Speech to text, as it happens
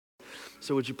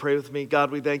So would you pray with me?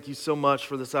 God, we thank you so much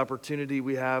for this opportunity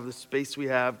we have, the space we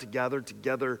have to gather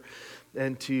together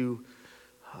and to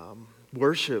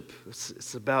worship.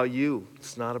 It's about you.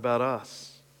 It's not about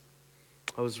us.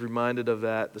 I was reminded of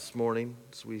that this morning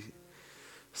as we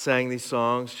sang these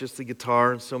songs, just the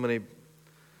guitar and so many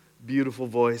beautiful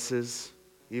voices.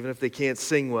 Even if they can't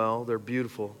sing well, they're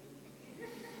beautiful.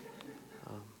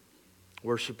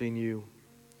 Worshiping you.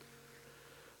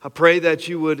 I pray that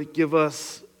you would give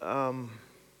us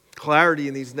clarity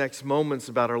in these next moments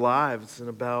about our lives and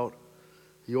about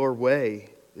your way.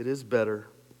 It is better.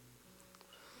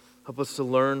 Help us to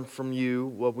learn from you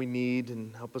what we need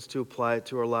and help us to apply it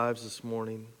to our lives this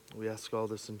morning. We ask all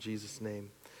this in Jesus'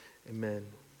 name. Amen.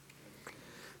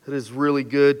 It is really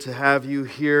good to have you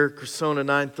here, Cresona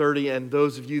 930, and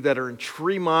those of you that are in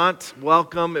Tremont,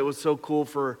 welcome. It was so cool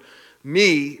for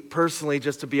me personally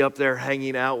just to be up there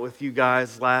hanging out with you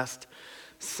guys last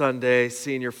Sunday,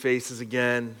 seeing your faces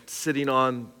again, sitting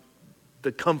on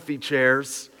the comfy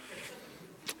chairs,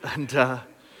 and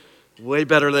way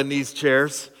better than these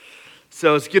chairs.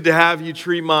 So it's good to have you,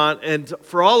 Tremont. And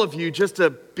for all of you, just to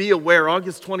be aware,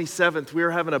 August 27th, we are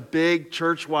having a big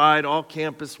church-wide, all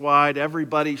campus-wide,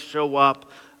 everybody show up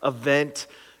event.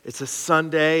 It's a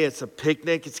Sunday, it's a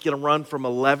picnic. It's going to run from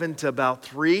 11 to about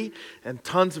 3, and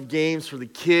tons of games for the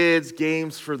kids,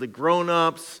 games for the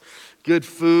grown-ups, good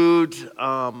food.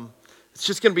 It's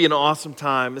just going to be an awesome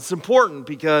time. It's important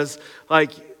because,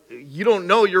 you don't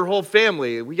know your whole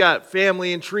family. We got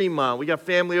family in Tremont. We got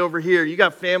family over here. You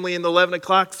got family in the 11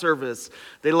 o'clock service.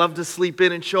 They love to sleep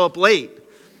in and show up late.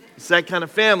 It's that kind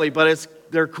of family, but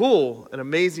they're cool and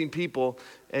amazing people.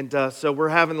 And so we're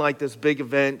having this big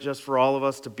event just for all of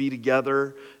us to be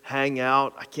together, hang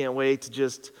out. I can't wait to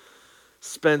just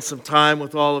spend some time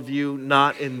with all of you,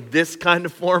 not in this kind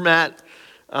of format,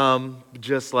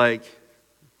 just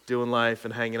doing life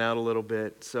and hanging out a little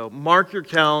bit. So mark your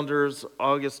calendars,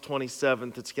 August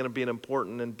 27th. It's going to be an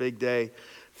important and big day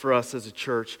for us as a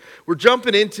church. We're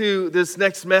jumping into this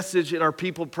next message in our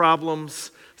People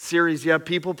Problems series. You have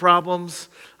people problems?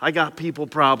 I got people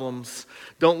problems.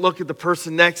 Don't look at the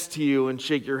person next to you and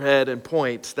shake your head and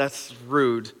point. That's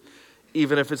rude.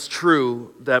 Even if it's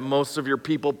true that most of your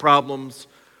people problems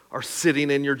are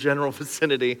sitting in your general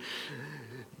vicinity.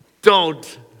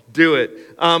 Don't do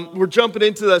it. We're jumping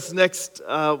into this next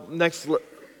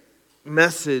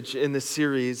message in this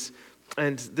series,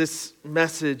 and this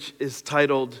message is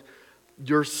titled,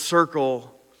 Your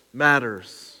Circle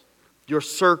Matters. Your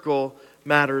circle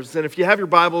matters. And if you have your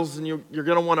Bibles and you're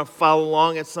going to want to follow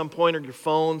along at some point, or your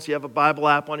phones, you have a Bible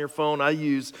app on your phone. I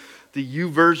use the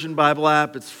YouVersion Bible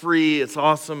app. It's free. It's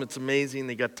awesome. It's amazing.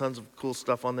 They got tons of cool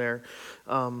stuff on there.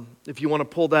 If you want to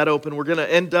pull that open, we're going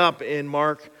to end up in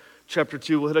Mark chapter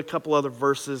 2. We'll hit a couple other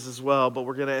verses as well, but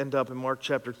we're going to end up in Mark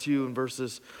chapter 2 and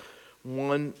verses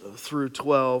 1 through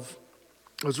 12.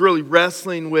 I was really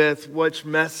wrestling with which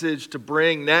message to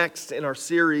bring next in our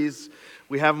series.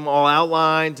 We have them all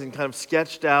outlined and kind of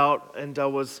sketched out, and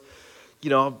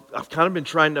I've kind of been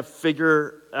trying to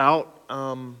figure out,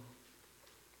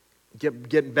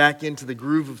 getting back into the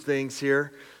groove of things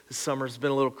here. This summer's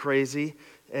been a little crazy,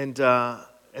 and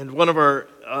one of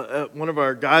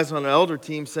our guys on the elder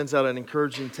team sends out an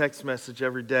encouraging text message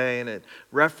every day, and it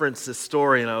referenced this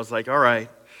story, and I was like, all right,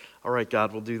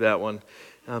 God, we'll do that one.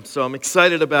 So I'm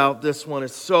excited about this one.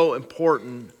 It's so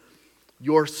important.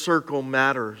 Your circle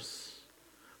matters.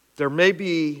 There may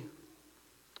be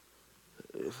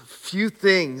few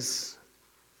things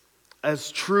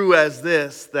as true as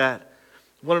this, that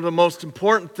one of the most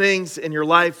important things in your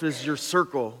life is your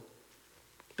circle.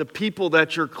 The people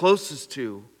that you're closest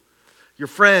to, your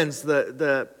friends,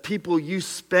 the people you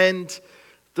spend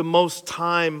the most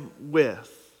time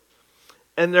with.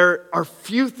 And there are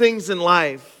few things in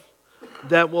life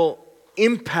that will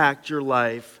impact your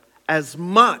life as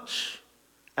much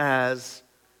as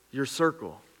your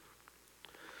circle.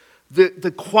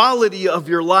 The quality of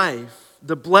your life,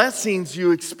 the blessings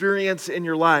you experience in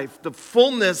your life, the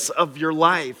fullness of your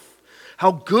life,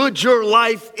 how good your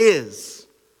life is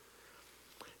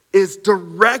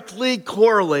directly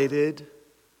correlated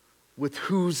with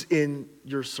who's in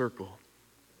your circle.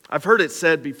 I've heard it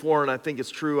said before, and I think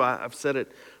it's true. I've said it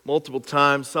multiple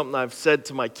times, something I've said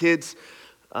to my kids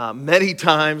many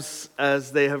times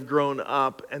as they have grown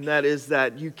up, and that is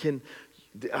that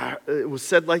it was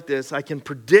said like this: I can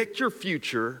predict your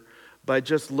future by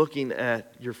just looking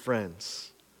at your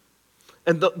friends.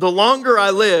 And the longer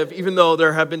I live, even though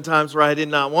there have been times where I did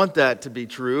not want that to be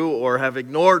true or have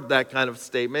ignored that kind of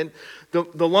statement,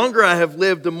 the longer I have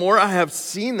lived, the more I have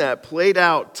seen that played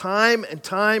out time and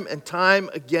time and time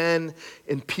again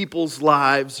in people's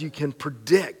lives. You can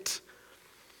predict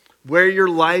where your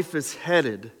life is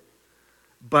headed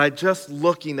by just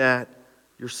looking at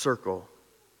your circle.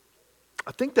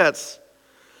 I think that's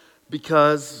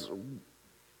because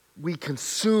we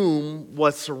consume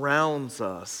what surrounds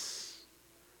us,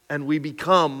 and we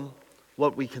become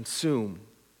what we consume.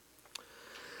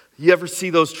 You ever see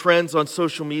those trends on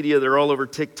social media? They're all over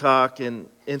TikTok and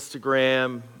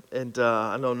Instagram. And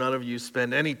I know none of you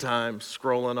spend any time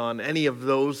scrolling on any of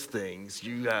those things.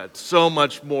 You got so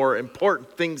much more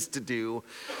important things to do.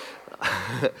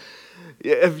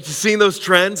 Have you seen those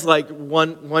trends, like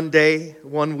one day,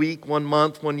 1 week, 1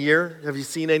 month, 1 year? Have you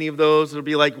seen any of those? It'll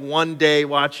be like one day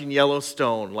watching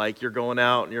Yellowstone, like you're going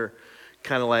out and you're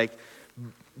kind of like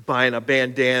buying a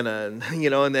bandana, and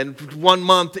then 1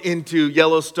 month into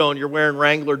Yellowstone, you're wearing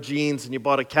Wrangler jeans and you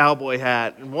bought a cowboy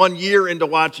hat. And 1 year into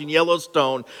watching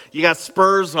Yellowstone, you got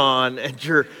spurs on and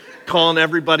you're calling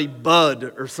everybody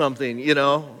Bud or something,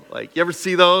 Like, you ever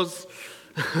see those?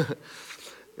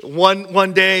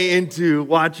 One day into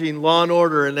watching Law and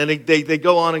Order, and then they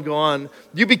go on and go on.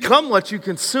 You become what you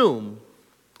consume.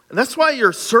 And that's why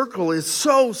your circle is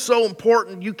so, so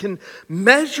important. You can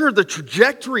measure the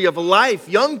trajectory of a life.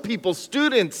 Young people,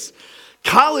 students,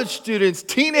 college students,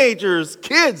 teenagers,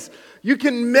 kids. You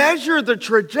can measure the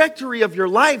trajectory of your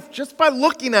life just by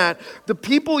looking at the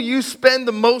people you spend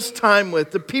the most time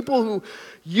with, the people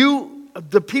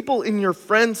in your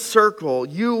friend circle.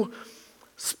 You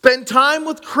spend time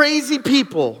with crazy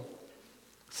people.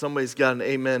 Somebody's got an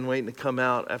amen waiting to come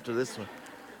out after this one.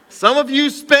 Some of you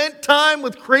spent time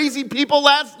with crazy people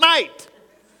last night.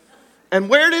 And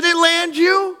where did it land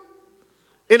you?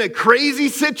 In a crazy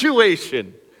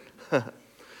situation.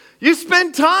 You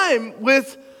spend time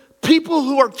with people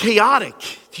who are chaotic.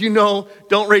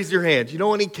 Don't raise your hand. You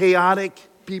know any chaotic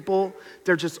people?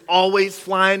 They're just always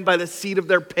flying by the seat of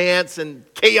their pants, and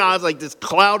chaos, like this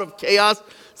cloud of chaos,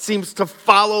 seems to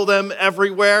follow them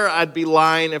everywhere. I'd be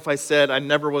lying if I said I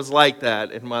never was like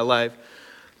that in my life.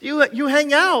 You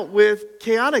hang out with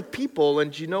chaotic people,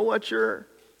 and do you know what you're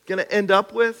going to end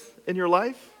up with in your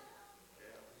life?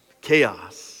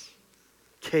 Chaos.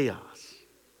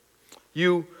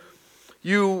 You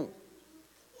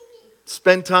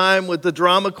spend time with the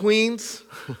drama queens,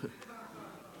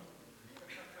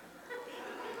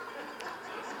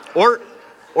 or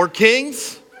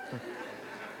kings.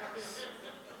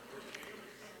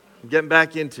 I'm getting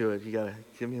back into it. You got to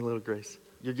give me a little grace.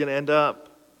 You're going to end up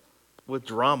with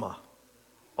drama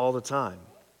all the time.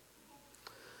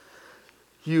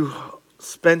 You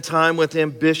spend time with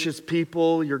ambitious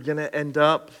people, you're going to end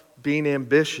up being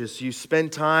ambitious. You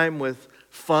spend time with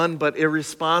fun but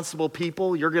irresponsible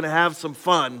people, you're going to have some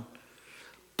fun,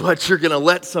 but you're going to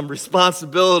let some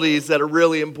responsibilities that are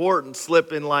really important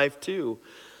slip in life too.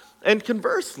 And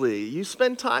conversely, you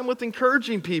spend time with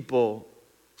encouraging people,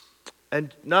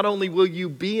 and not only will you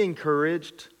be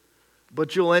encouraged,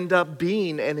 but you'll end up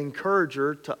being an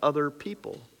encourager to other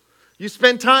people. You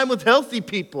spend time with healthy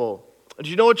people. And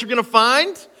you know what you're going to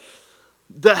find?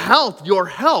 Your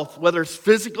health, whether it's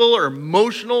physical or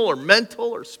emotional or mental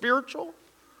or spiritual,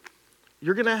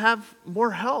 you're going to have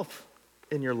more health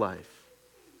in your life.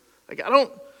 Like, I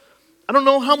don't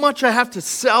know how much I have to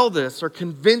sell this or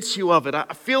convince you of it. I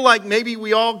feel like maybe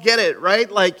we all get it, right?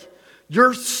 Like,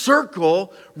 your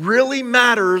circle really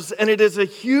matters, and it is a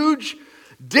huge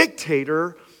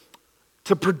dictator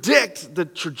to predict the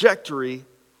trajectory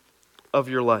of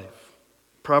your life.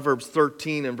 Proverbs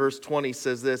 13 and verse 20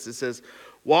 says this. It says,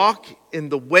 "Walk in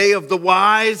the way of the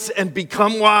wise and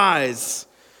become wise."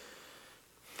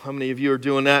 How many of you are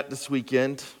doing that this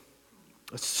weekend?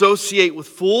 Associate with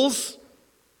fools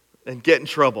and get in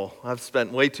trouble. I've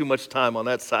spent way too much time on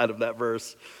that side of that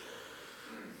verse.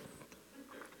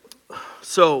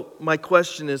 So my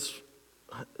question is,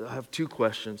 I have two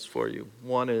questions for you.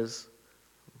 One is,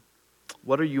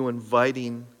 what are you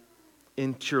inviting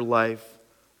into your life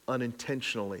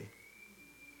unintentionally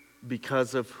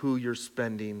because of who you're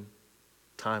spending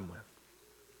time with,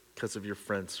 because of your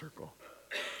friend circle?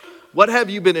 What have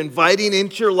you been inviting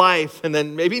into your life and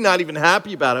then maybe not even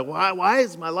happy about it? Why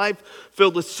is my life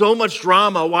filled with so much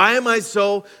drama? Why am I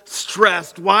so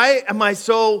stressed? Why am I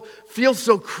feel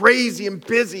so crazy and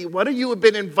busy? What have you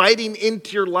been inviting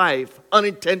into your life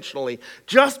unintentionally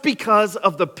just because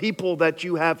of the people that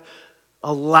you have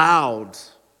allowed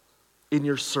in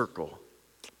your circle?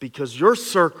 Because your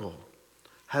circle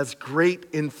has great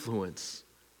influence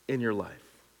in your life.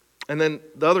 And then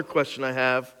the other question I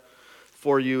have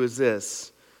for you is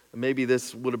this. Maybe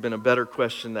this would have been a better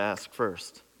question to ask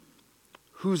first.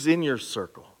 Who's in your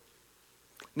circle?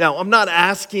 Now, I'm not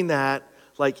asking that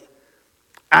like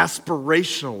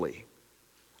aspirationally.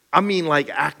 I mean, like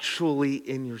actually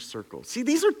in your circle. See,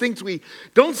 these are things we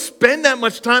don't spend that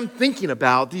much time thinking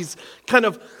about. These kind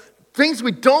of things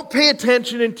we don't pay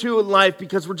attention into in life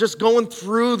because we're just going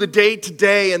through the day to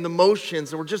day and the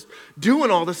motions, and we're just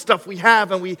doing all the stuff we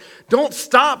have, and we don't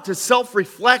stop to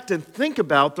self-reflect and think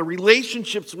about the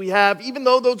relationships we have, even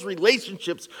though those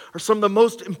relationships are some of the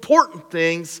most important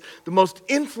things, the most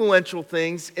influential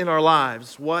things in our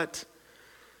lives. What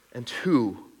and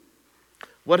who?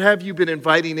 What have you been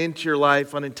inviting into your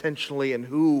life unintentionally, and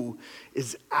who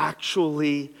is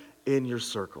actually in your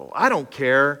circle? I don't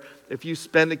care if you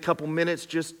spend a couple minutes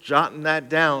just jotting that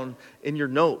down in your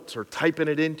notes or typing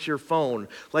it into your phone.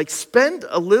 Like, spend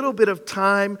a little bit of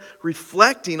time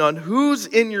reflecting on who's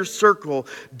in your circle.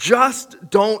 Just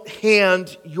don't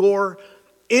hand your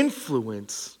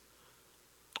influence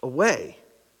away.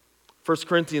 1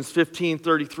 Corinthians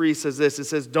 15:33 says this. It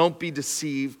says, "Don't be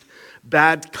deceived.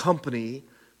 Bad company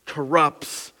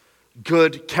corrupts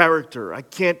good character." I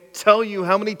can't tell you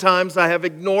how many times I have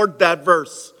ignored that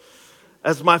verse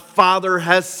as my father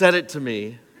has said it to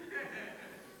me.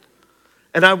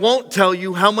 And I won't tell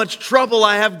you how much trouble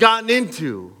I have gotten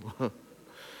into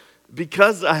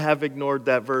because I have ignored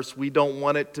that verse. We don't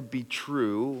want it to be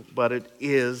true, but it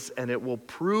is, and it will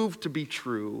prove to be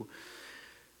true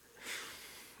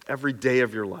every day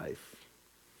of your life.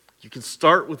 You can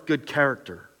start with good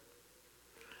character,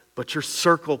 but your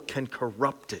circle can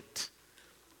corrupt it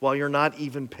while you're not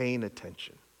even paying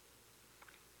attention.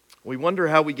 We wonder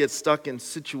how we get stuck in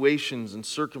situations and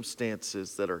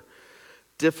circumstances that are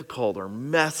difficult or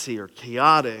messy or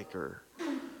chaotic or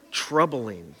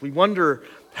troubling. We wonder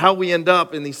how we end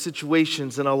up in these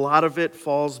situations, and a lot of it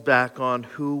falls back on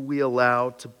who we allow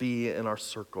to be in our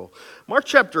circle. Mark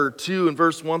chapter 2 and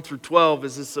verse 1 through 12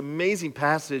 is this amazing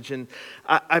passage, and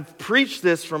I've preached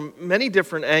this from many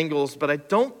different angles, but I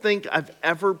don't think I've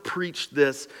ever preached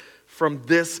this from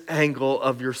this angle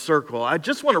of your circle. I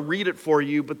just want to read it for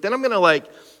you, but then I'm going to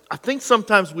I think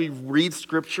sometimes we read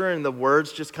scripture and the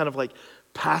words just kind of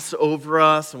pass over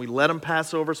us, and we let them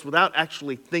pass over us without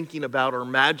actually thinking about or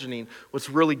imagining what's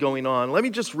really going on. Let me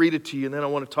just read it to you, and then I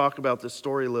want to talk about this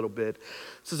story a little bit. It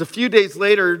says, "A few days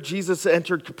later, Jesus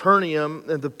entered Capernaum,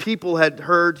 and the people had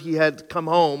heard he had come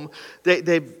home.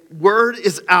 Word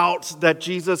is out that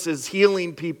Jesus is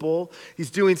healing people.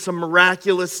 He's doing some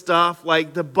miraculous stuff.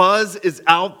 The buzz is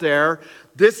out there.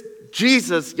 This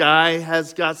Jesus guy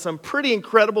has got some pretty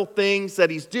incredible things that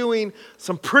he's doing,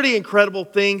 some pretty incredible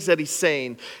things that he's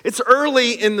saying. It's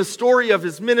early in the story of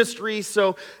his ministry,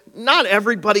 so not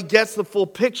everybody gets the full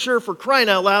picture. For crying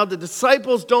out loud, the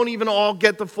disciples don't even all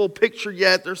get the full picture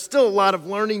yet. There's still a lot of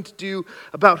learning to do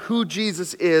about who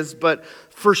Jesus is, but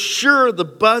for sure the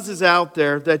buzz is out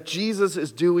there that Jesus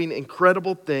is doing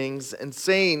incredible things and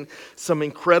saying some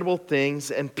incredible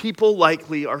things, and people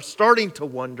likely are starting to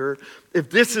wonder if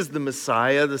this is the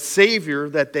Messiah, the Savior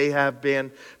that they have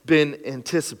been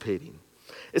anticipating.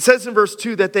 It says in verse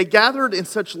 2 that they gathered in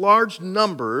such large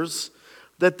numbers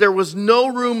that there was no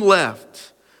room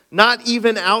left, not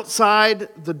even outside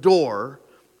the door,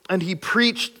 and he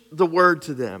preached the word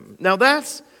to them. Now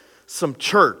that's some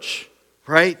church,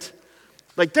 right?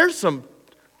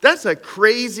 That's a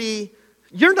crazy,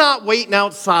 you're not waiting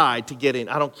outside to get in.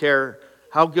 I don't care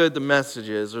how good the message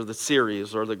is or the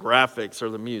series or the graphics or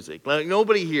the music.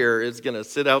 Nobody here is going to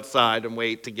sit outside and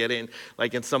wait to get in,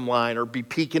 in some line, or be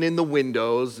peeking in the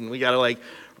windows, and we got to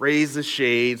raise the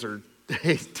shades or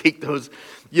take those,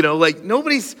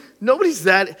 nobody's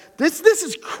that. This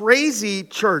is crazy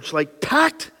church,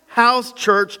 packed house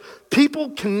church.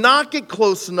 People cannot get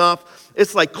close enough.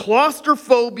 It's like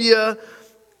claustrophobia.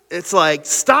 It's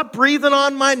stop breathing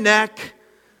on my neck.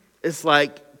 It's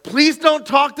please don't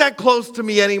talk that close to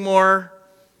me anymore.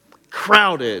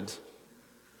 Crowded.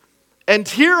 And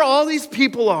here all these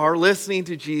people are listening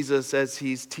to Jesus as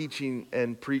he's teaching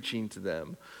and preaching to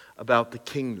them about the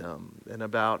kingdom and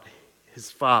about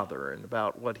his Father and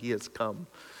about what he has come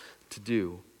to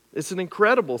do. It's an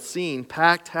incredible scene.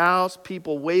 Packed house,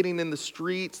 people waiting in the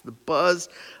streets, the buzz,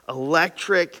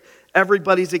 electric.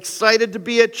 Everybody's excited to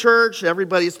be at church.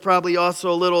 Everybody's probably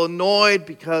also a little annoyed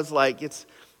because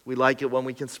we like it when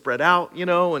we can spread out,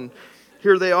 and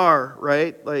here they are,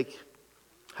 right?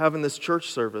 Having this church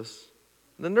service.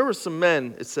 And then there were some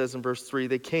men, it says in verse 3,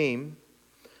 they came,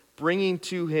 bringing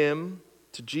to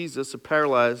Jesus, a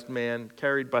paralyzed man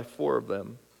carried by 4 of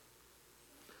them.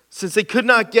 Since they could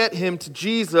not get him to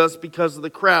Jesus because of the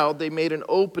crowd, they made an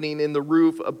opening in the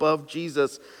roof above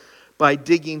Jesus by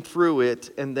digging through it,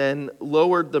 and then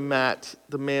lowered the mat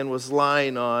the man was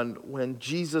lying on. When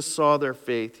Jesus saw their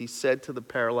faith, he said to the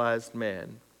paralyzed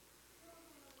man,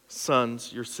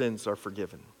 "Sons, your sins are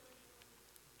forgiven."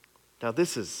 Now,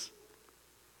 this is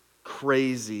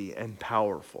crazy and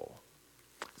powerful.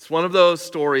 It's one of those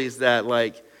stories that,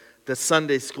 like, the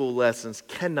Sunday school lessons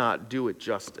cannot do it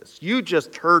justice. You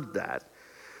just heard that,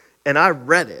 and I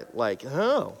read it like,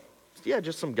 oh, yeah,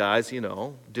 just some guys,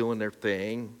 doing their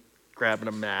thing, grabbing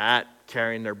a mat,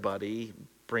 carrying their buddy,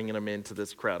 bringing them into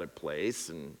this crowded place,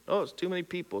 and, oh, it's too many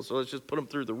people, so let's just put them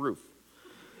through the roof.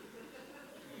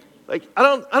 Like, I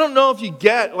don't know if you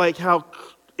get, like, how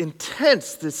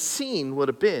intense this scene would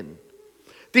have been.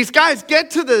 These guys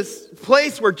get to this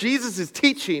place where Jesus is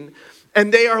teaching,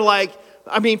 and they are like,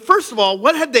 first of all,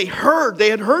 what had they heard? They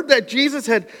had heard that Jesus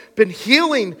had been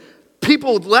healing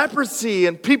people with leprosy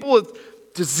and people with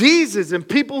diseases and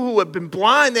people who had been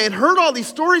blind. They had heard all these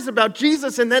stories about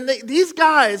Jesus, and then these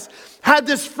guys had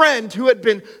this friend who had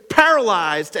been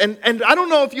paralyzed. And I don't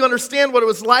know if you understand what it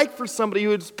was like for somebody who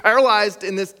was paralyzed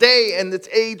in this day and this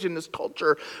age and this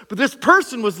culture, but this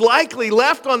person was likely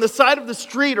left on the side of the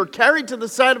street or carried to the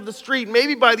side of the street,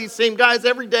 maybe by these same guys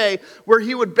every day, where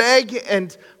he would beg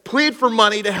and plead for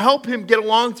money to help him get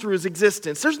along through his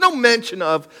existence. There's no mention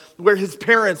of where his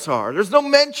parents are. There's no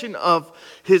mention of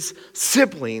his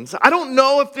siblings. I don't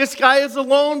know if this guy is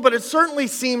alone, but it certainly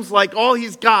seems like all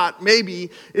he's got maybe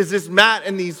is this mat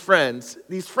and these friends.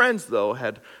 These friends, though,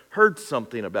 had heard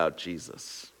something about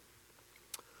Jesus.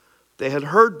 They had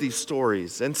heard these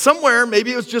stories. And somewhere,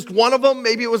 maybe it was just one of them,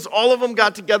 maybe it was all of them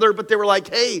got together, but they were like,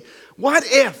 hey, what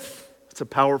if? It's a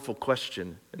powerful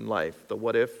question in life. The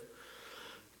what if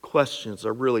questions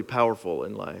are really powerful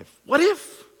in life. What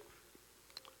if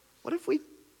we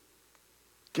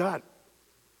got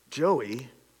Joey,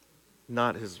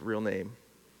 not his real name,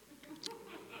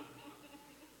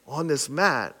 on this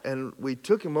mat and we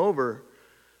took him over?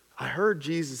 I heard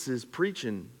Jesus is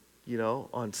preaching,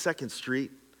 on 2nd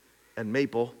Street and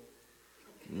Maple.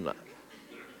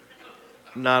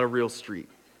 Not a real street.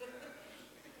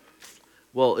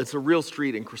 Well, it's a real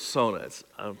street in Cressona.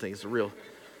 I don't think it's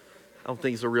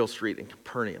a real street in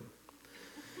Capernaum.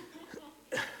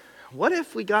 What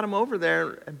if we got him over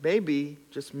there and maybe,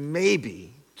 just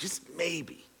maybe,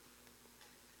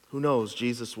 who knows,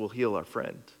 Jesus will heal our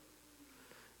friend.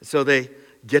 So they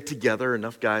get together,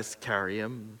 enough guys to carry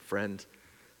him. Friend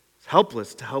is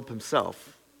helpless to help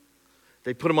himself.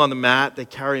 They put him on the mat, they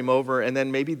carry him over, and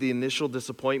then maybe the initial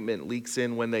disappointment leaks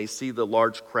in when they see the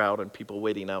large crowd and people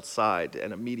waiting outside.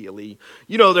 And immediately,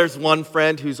 there's one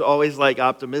friend who's always like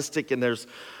optimistic, and there's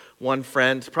one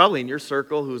friend, probably in your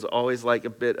circle, who's always like a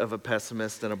bit of a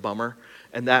pessimist and a bummer.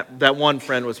 And that one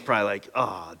friend was probably like,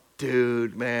 oh,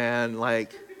 dude, man,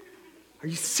 like, are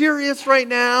you serious right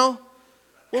now?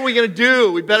 What are we going to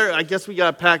do? I guess we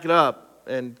got to pack it up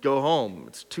and go home.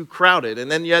 It's too crowded.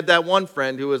 And then you had that one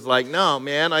friend who was like, no,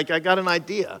 man, I got an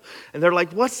idea. And they're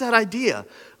like, what's that idea?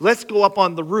 Let's go up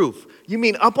on the roof. You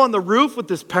mean up on the roof with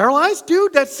this paralyzed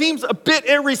dude? That seems a bit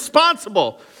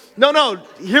irresponsible. No,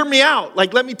 hear me out.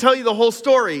 Like, let me tell you the whole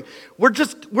story. We're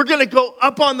going to go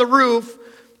up on the roof.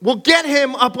 We'll get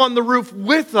him up on the roof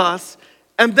with us,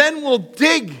 and then we'll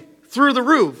dig through the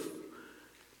roof.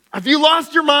 Have you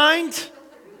lost your mind?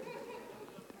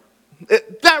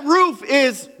 That roof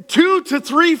is 2 to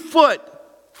 3 foot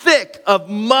thick of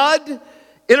mud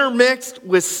intermixed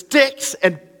with sticks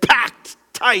and packed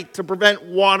tight to prevent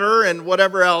water and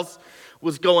whatever else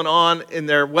was going on in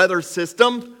their weather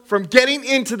system from getting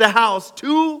into the house.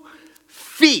 2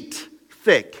 feet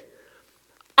thick.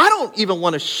 I don't even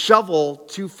want to shovel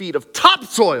 2 feet of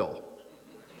topsoil,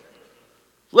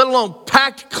 let alone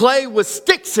packed clay with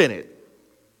sticks in it.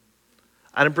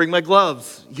 I didn't bring my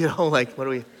gloves. Like, what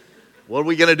are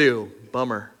we going to do?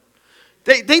 Bummer.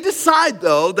 They decide,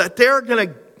 though, that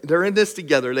they're in this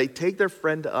together. They take their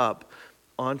friend up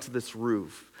onto this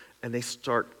roof, and they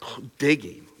start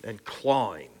digging and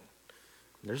clawing.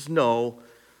 There's no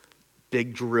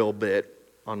big drill bit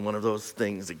on one of those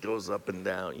things that goes up and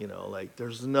down,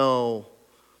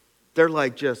 they're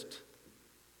like, just,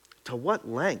 to what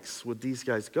lengths would these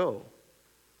guys go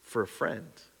for a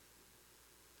friend?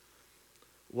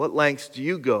 What lengths do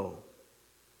you go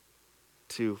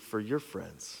to for your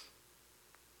friends?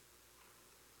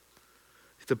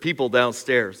 The people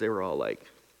downstairs, they were all like,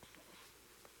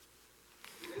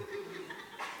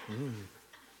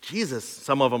 Jesus.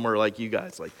 Some of them are like you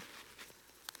guys, like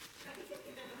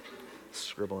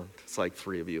scribbling. It's like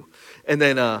 3 of you. And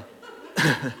then,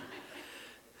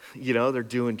 they're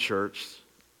doing church.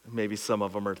 Maybe some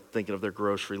of them are thinking of their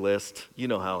grocery list. You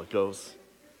know how it goes.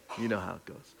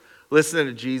 Listening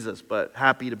to Jesus, but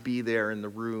happy to be there in the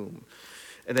room.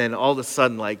 And then all of a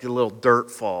sudden, like, a little dirt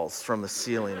falls from the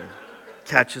ceiling and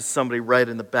catches somebody right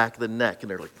in the back of the neck.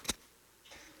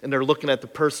 And they're looking at the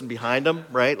person behind them,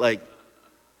 right? Like,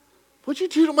 What'd you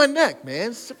do to my neck, man?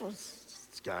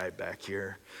 This guy back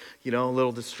here, a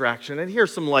little distraction. And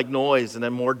here's some like noise, and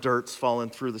then more dirt's falling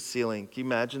through the ceiling. Can you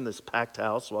imagine this packed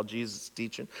house while Jesus is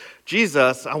teaching?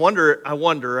 Jesus, I wonder,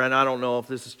 and I don't know if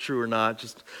this is true or not,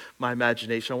 just my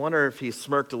imagination. I wonder if he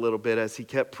smirked a little bit as he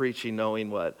kept preaching,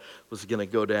 knowing what was going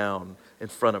to go down in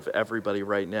front of everybody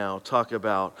right now. Talk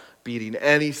about beating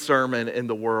any sermon in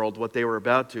the world. What they were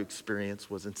about to experience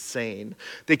was insane.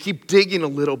 They keep digging a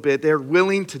little bit. They're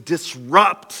willing to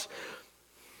disrupt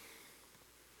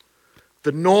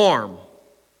the norm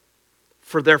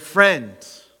for their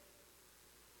friends.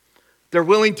 They're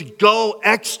willing to go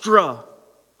extra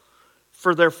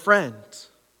for their friends.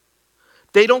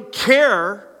 They don't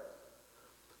care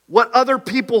what other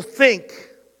people think.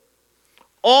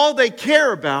 All they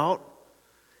care about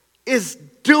is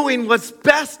doing what's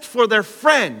best for their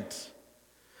friend,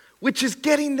 which is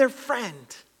getting their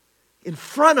friend in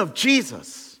front of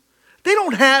Jesus. They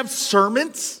don't have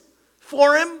sermons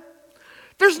for him.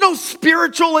 There's no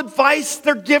spiritual advice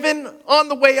they're given on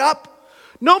the way up.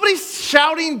 Nobody's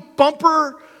shouting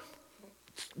bumper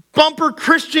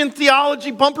Christian theology,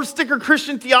 bumper sticker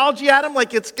Christian theology at him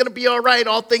like it's going to be all right.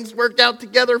 All things work out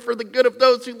together for the good of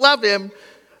those who love him.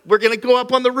 We're going to go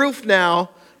up on the roof now,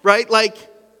 right? Like,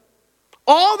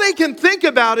 all they can think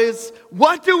about is,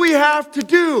 what do we have to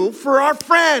do for our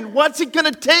friend? What's it going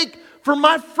to take for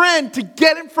my friend to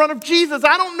get in front of Jesus?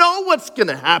 I don't know what's going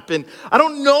to happen. I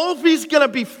don't know if he's going to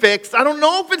be fixed. I don't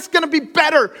know if it's going to be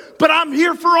better, but I'm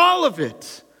here for all of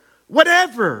it.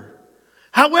 Whatever.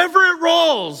 However it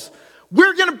rolls,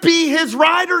 we're going to be his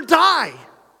ride or die.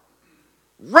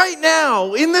 Right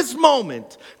now, in this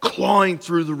moment, clawing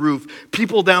through the roof,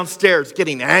 people downstairs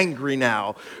getting angry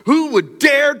now. Who would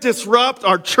dare disrupt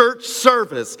our church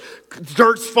service?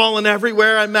 Dirt's falling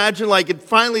everywhere. I imagine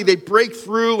finally they break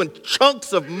through and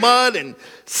chunks of mud and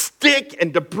stick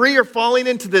and debris are falling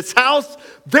into this house.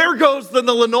 There goes the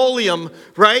linoleum,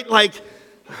 right?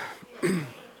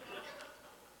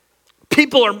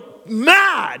 People are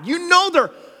mad.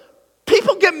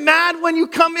 People get mad when you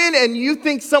come in and you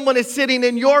think someone is sitting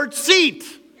in your seat.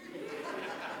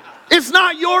 It's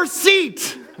not your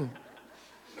seat.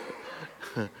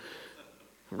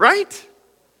 Right?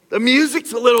 The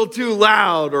music's a little too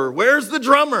loud, or where's the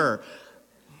drummer?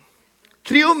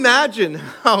 Can you imagine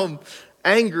how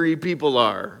angry people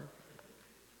are?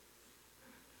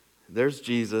 There's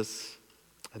Jesus,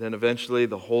 and then eventually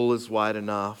the hole is wide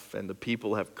enough and the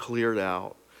people have cleared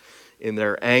out in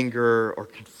their anger or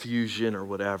confusion or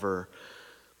whatever,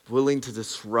 willing to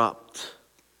disrupt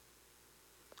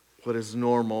what is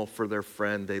normal for their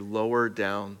friend. They lower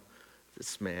down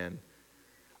this man.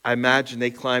 I imagine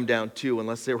they climbed down too,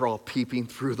 unless they were all peeping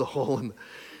through the hole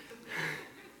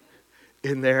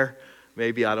in there.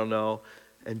 Maybe, I don't know.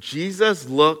 And Jesus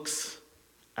looks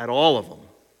at all of them.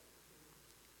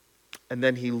 And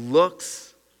then he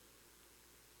looks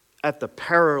at the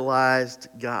paralyzed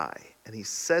guy. And he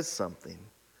says something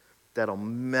that'll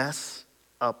mess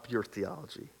up your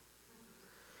theology.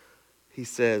 He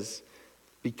says,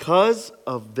 because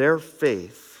of their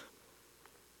faith,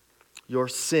 your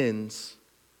sins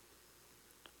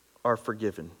are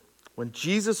forgiven. When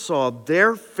Jesus saw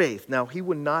their faith, now he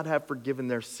would not have forgiven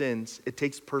their sins. It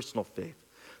takes personal faith.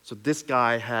 So this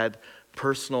guy had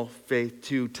personal faith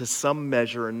too, to some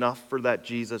measure, enough for that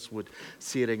Jesus would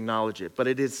see it, acknowledge it. But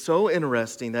it is so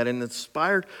interesting that in the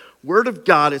inspired Word of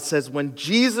God, it says, when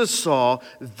Jesus saw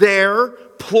their,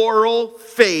 plural,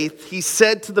 faith, he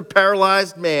said to the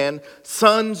paralyzed man,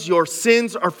 sons, your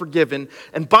sins are forgiven.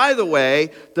 And by the way,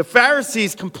 the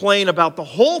Pharisees complain about the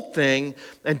whole thing,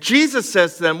 and Jesus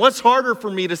says to them, what's harder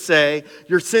for me to say,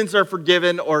 your sins are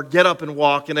forgiven, or get up and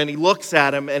walk? And then he looks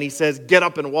at him and he says, get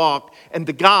up and walk. And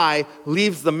the guy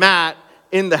leaves the mat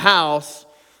in the house.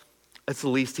 That's the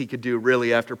least he could do,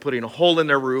 really, after putting a hole in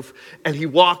their roof. And he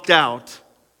walked out.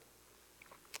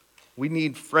 We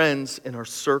need friends in our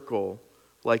circle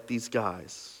like these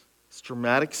guys. It's a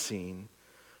dramatic scene,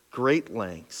 great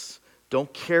lengths,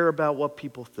 don't care about what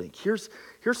people think. Here's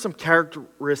some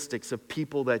characteristics of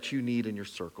people that you need in your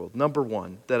circle. Number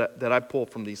one, that I pull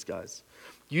from these guys.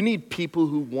 You need people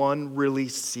who, one, really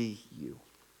see you.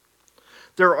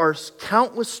 There are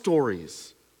countless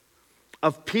stories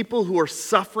of people who are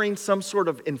suffering some sort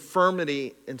of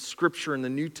infirmity in Scripture in the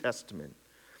New Testament,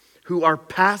 who are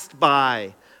passed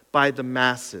by the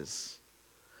masses.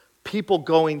 People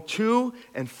going to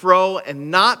and fro and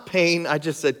not paying, I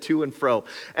just said to and fro,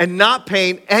 and not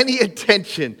paying any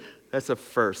attention. That's a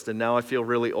first, and now I feel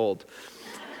really old.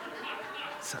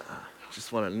 So,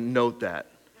 just want to note that.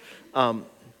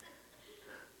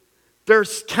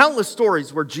 There's countless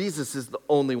stories where Jesus is the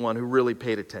only one who really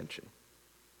paid attention.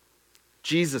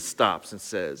 Jesus stops and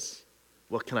says,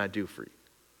 what can I do for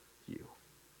you?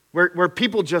 Where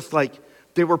people just like,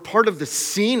 they were part of the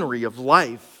scenery of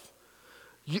life.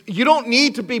 You don't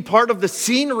need to be part of the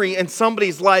scenery in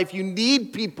somebody's life. You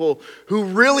need people who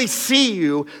really see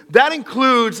you. That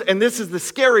includes, and this is the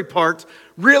scary part,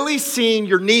 really seeing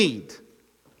your need.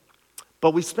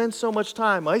 But we spend so much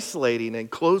time isolating and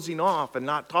closing off and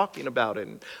not talking about it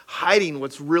and hiding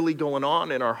what's really going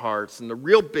on in our hearts and the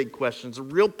real big questions, the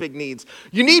real big needs.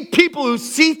 You need people who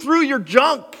see through your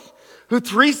junk, who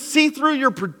see through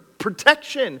your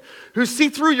protection, who see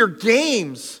through your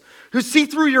games, who see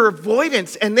through your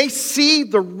avoidance, and they see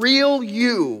the real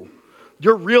you,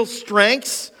 your real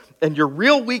strengths and your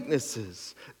real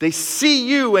weaknesses. They see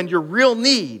you and your real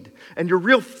need and your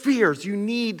real fears. You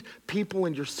need people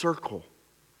in your circle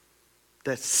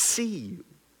that see you.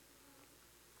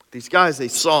 These guys, they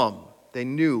saw him. They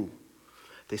knew.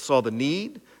 They saw the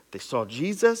need. They saw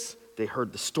Jesus. They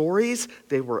heard the stories.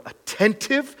 They were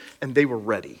attentive and they were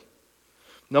ready.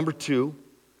 Number 2,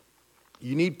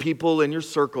 you need people in your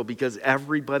circle because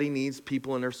everybody needs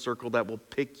people in their circle that will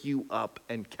pick you up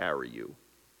and carry you.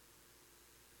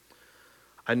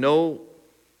 I know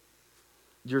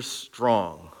you're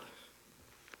strong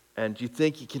and you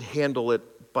think you can handle it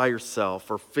by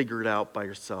yourself or figure it out by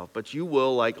yourself, but you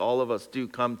will, like all of us do,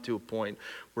 come to a point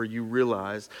where you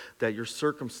realize that your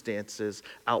circumstances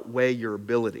outweigh your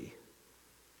ability.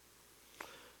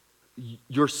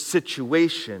 Your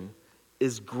situation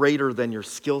is greater than your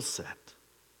skill set.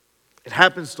 It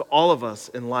happens to all of us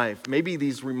in life. Maybe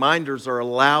these reminders are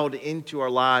allowed into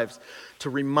our lives to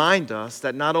remind us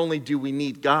that not only do we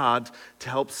need God to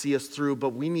help see us through, but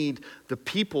we need the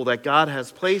people that God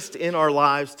has placed in our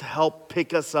lives to help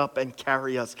pick us up and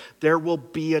carry us. There will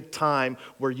be a time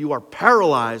where you are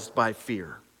paralyzed by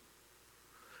fear,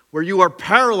 where you are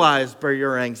paralyzed by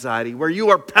your anxiety, where you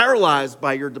are paralyzed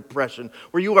by your depression,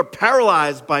 where you are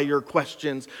paralyzed by your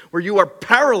questions, where you are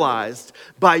paralyzed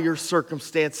by your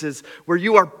circumstances, where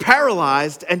you are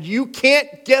paralyzed and you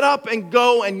can't get up and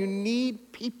go, and you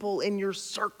need people in your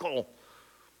circle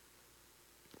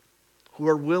who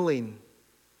are willing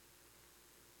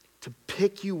to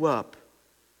pick you up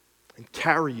and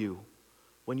carry you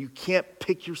when you can't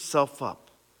pick yourself up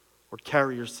or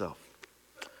carry yourself.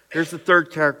 Here's the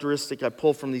third characteristic I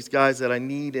pull from these guys that I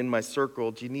need in my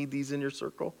circle. Do you need these in your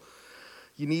circle?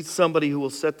 You need somebody who will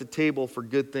set the table for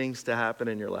good things to happen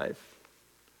in your life.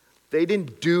 They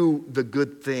didn't do the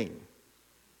good thing.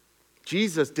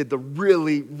 Jesus did the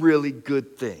really, really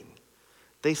good thing.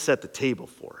 They set the table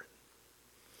for it.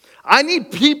 I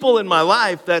need people in my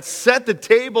life that set the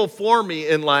table for me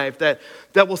in life, that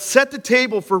will set the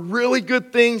table for really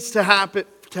good things to happen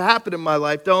in my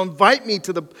life. They'll invite me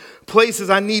to the places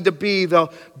I need to be.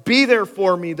 They'll be there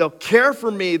for me. They'll care for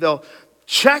me. They'll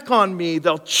check on me.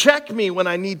 They'll check me when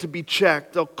I need to be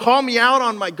checked. They'll call me out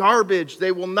on my garbage.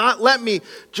 They will not let me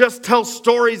just tell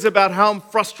stories about how I'm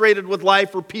frustrated with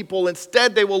life or people.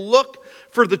 Instead, they will look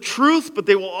for the truth, but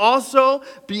they will also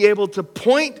be able to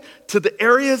point to the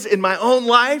areas in my own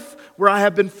life where I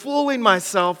have been fooling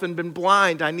myself and been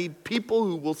blind. I need people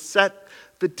who will set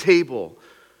the table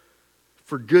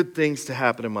for good things to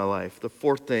happen in my life. The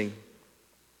fourth thing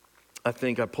I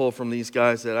think I pull from these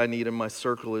guys that I need in my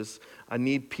circle is I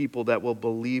need people that will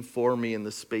believe for me in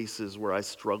the spaces where I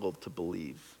struggle to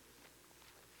believe.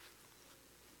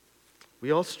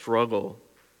 We all struggle.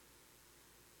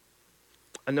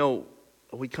 I know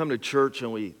we come to church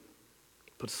and we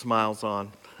put smiles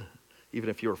on, even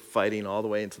if you're fighting all the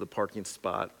way into the parking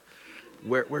spot.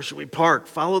 Where should we park?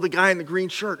 Follow the guy in the green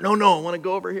shirt. No, I want to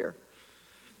go over here.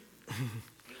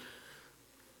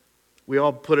 We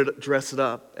all dress it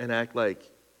up and act like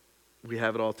we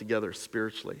have it all together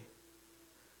spiritually.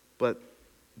 But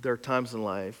there are times in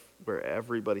life where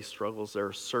everybody struggles. There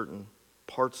are certain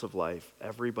parts of life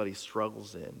everybody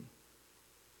struggles in.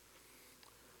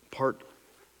 Part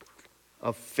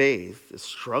of faith is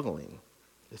struggling.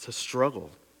 It's a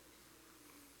struggle.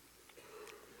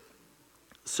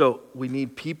 So we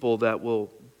need people that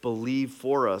will believe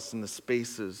for us in the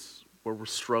spaces where we're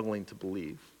struggling to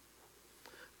believe.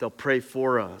 They'll pray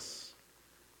for us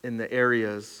in the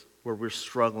areas where we're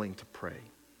struggling to pray.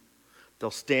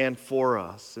 They'll stand for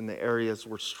us in the areas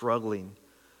we're struggling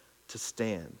to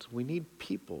stand. We need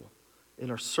people in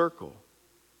our circle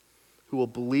who will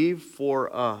believe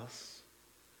for us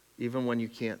even when you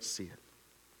can't see it.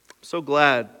 I'm so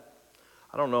glad.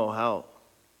 I don't know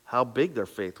how big their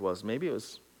faith was. Maybe it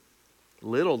was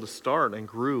little to start and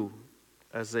grew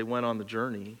as they went on the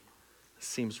journey. It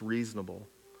seems reasonable.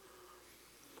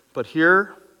 But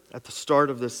here, at the start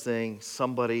of this thing,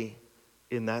 somebody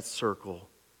in that circle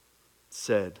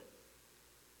said,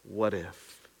 what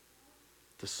if?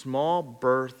 The small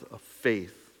birth of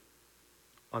faith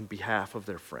on behalf of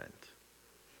their friend.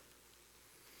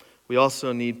 We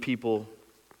also need people,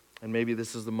 and maybe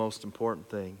this is the most important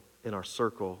thing, in our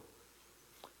circle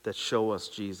that show us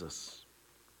Jesus.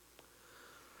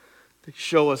 They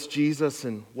show us Jesus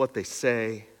in what they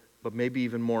say, but maybe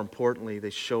even more importantly,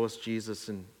 they show us Jesus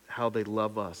in how they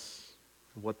love us,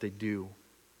 what they do,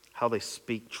 how they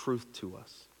speak truth to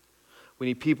us. We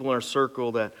need people in our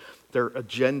circle that their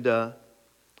agenda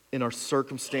in our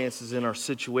circumstances, in our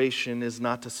situation, is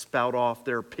not to spout off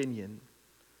their opinion,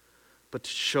 but to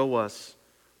show us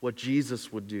what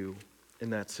Jesus would do in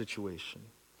that situation.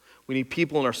 We need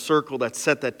people in our circle that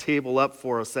set that table up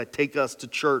for us, that take us to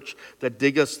church, that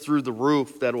dig us through the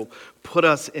roof, that will put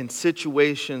us in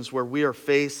situations where we are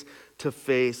face to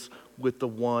face with the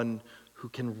one who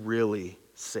can really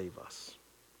save us.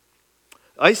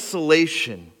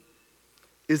 Isolation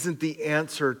isn't the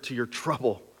answer to your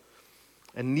trouble,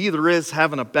 and neither is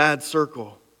having a bad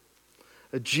circle.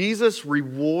 Jesus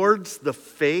rewards the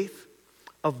faith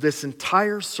of this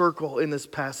entire circle in this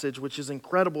passage, which is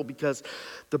incredible because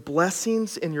the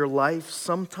blessings in your life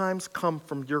sometimes come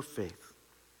from your faith.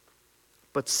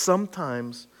 But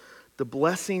sometimes the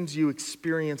blessings you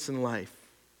experience in life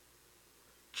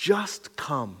just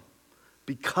come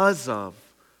because of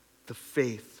the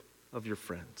faith of your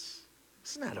friends.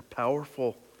 Isn't that a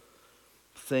powerful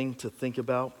thing to think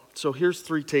about? So here's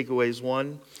 3 takeaways.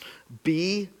 1,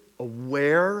 be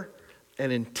aware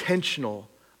and intentional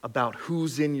about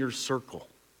who's in your circle.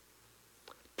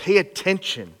 Pay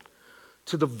attention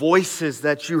to the voices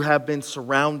that you have been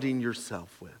surrounding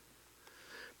yourself with.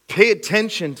 Pay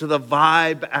attention to the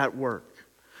vibe at work.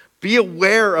 Be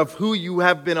aware of who you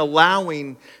have been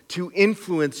allowing to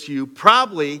influence you,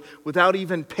 probably without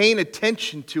even paying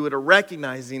attention to it or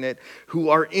recognizing it, who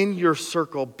are in your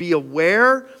circle. Be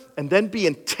aware and then be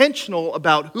intentional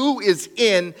about who is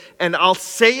in, and I'll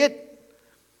say it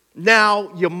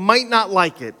now, you might not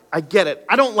like it. I get it.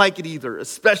 I don't like it either,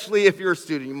 especially if you're a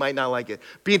student. You might not like it.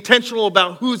 Be intentional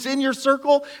about who's in your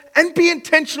circle and be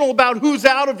intentional about who's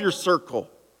out of your circle.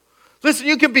 Listen,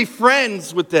 you can be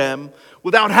friends with them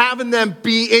without having them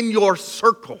be in your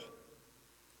circle.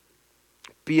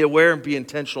 Be aware and be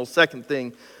intentional. Second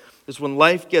thing is when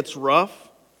life gets rough,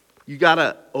 you got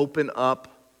to open up,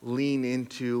 lean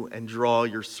into, and draw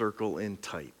your circle in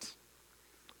tight.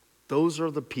 Those are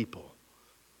the people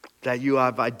that you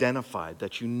have identified,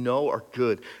 that you know are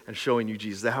good and showing you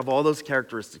Jesus. They have all those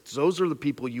characteristics. Those are the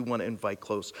people you want to invite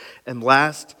close. And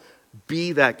last,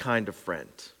 be that kind of friend.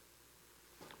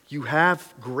 You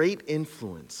have great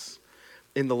influence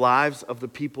in the lives of the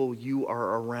people you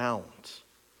are around.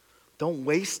 Don't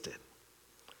waste it.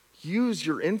 Use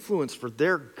your influence for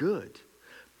their good.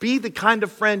 Be the kind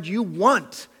of friend you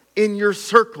want in your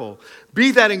circle.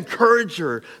 Be that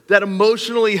encourager, that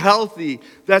emotionally healthy,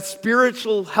 that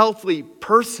spiritual healthy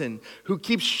person who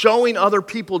keeps showing other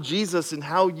people Jesus and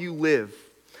how you live.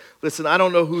 Listen, I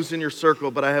don't know who's in your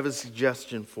circle, but I have a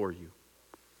suggestion for you.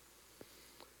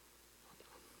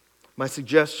 My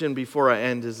suggestion before I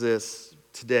end is this.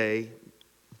 Today,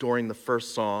 during the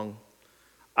first song,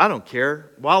 I don't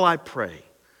care, while I pray,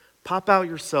 pop out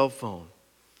your cell phone.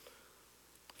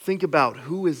 Think about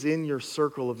who is in your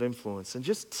circle of influence and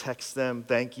just text them,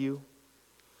 thank you.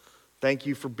 Thank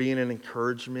you for being an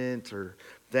encouragement, or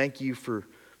thank you for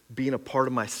being a part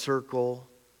of my circle.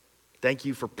 Thank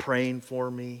you for praying for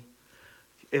me.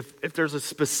 If there's a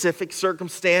specific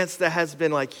circumstance that has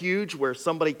been like huge, where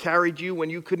somebody carried you when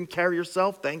you couldn't carry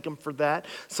yourself, thank them for that.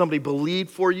 Somebody believed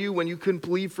for you when you couldn't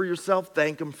believe for yourself,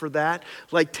 thank them for that.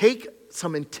 Like, take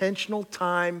some intentional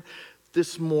time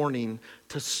this morning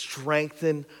to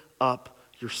strengthen up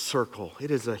your circle. It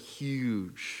is a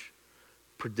huge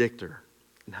predictor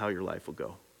in how your life will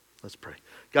go. Let's pray.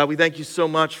 God, we thank you so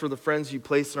much for the friends you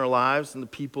place in our lives and the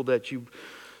people that you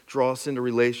draw us into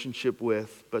relationship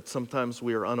with, but sometimes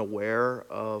we are unaware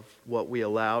of what we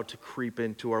allow to creep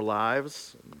into our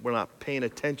lives. We're not paying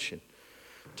attention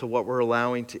to what we're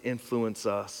allowing to influence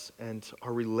us, and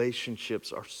our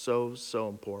relationships are so, so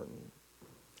important.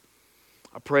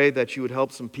 I pray that you would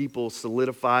help some people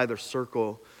solidify their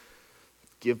circle,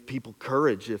 give people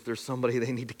courage if there's somebody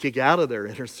they need to kick out of their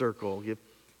inner circle, give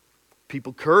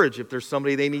people courage if there's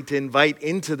somebody they need to invite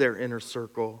into their inner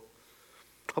circle.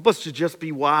 Help us to just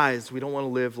be wise. We don't want to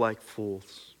live like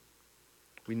fools.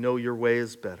 We know your way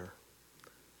is better.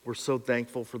 We're so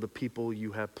thankful for the people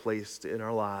you have placed in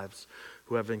our lives,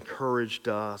 who have encouraged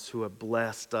us, who have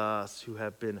blessed us, who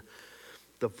have been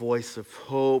the voice of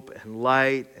hope and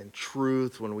light and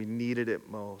truth when we needed it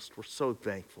most. We're so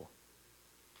thankful.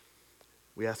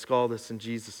 We ask all this in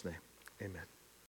Jesus' name. Amen.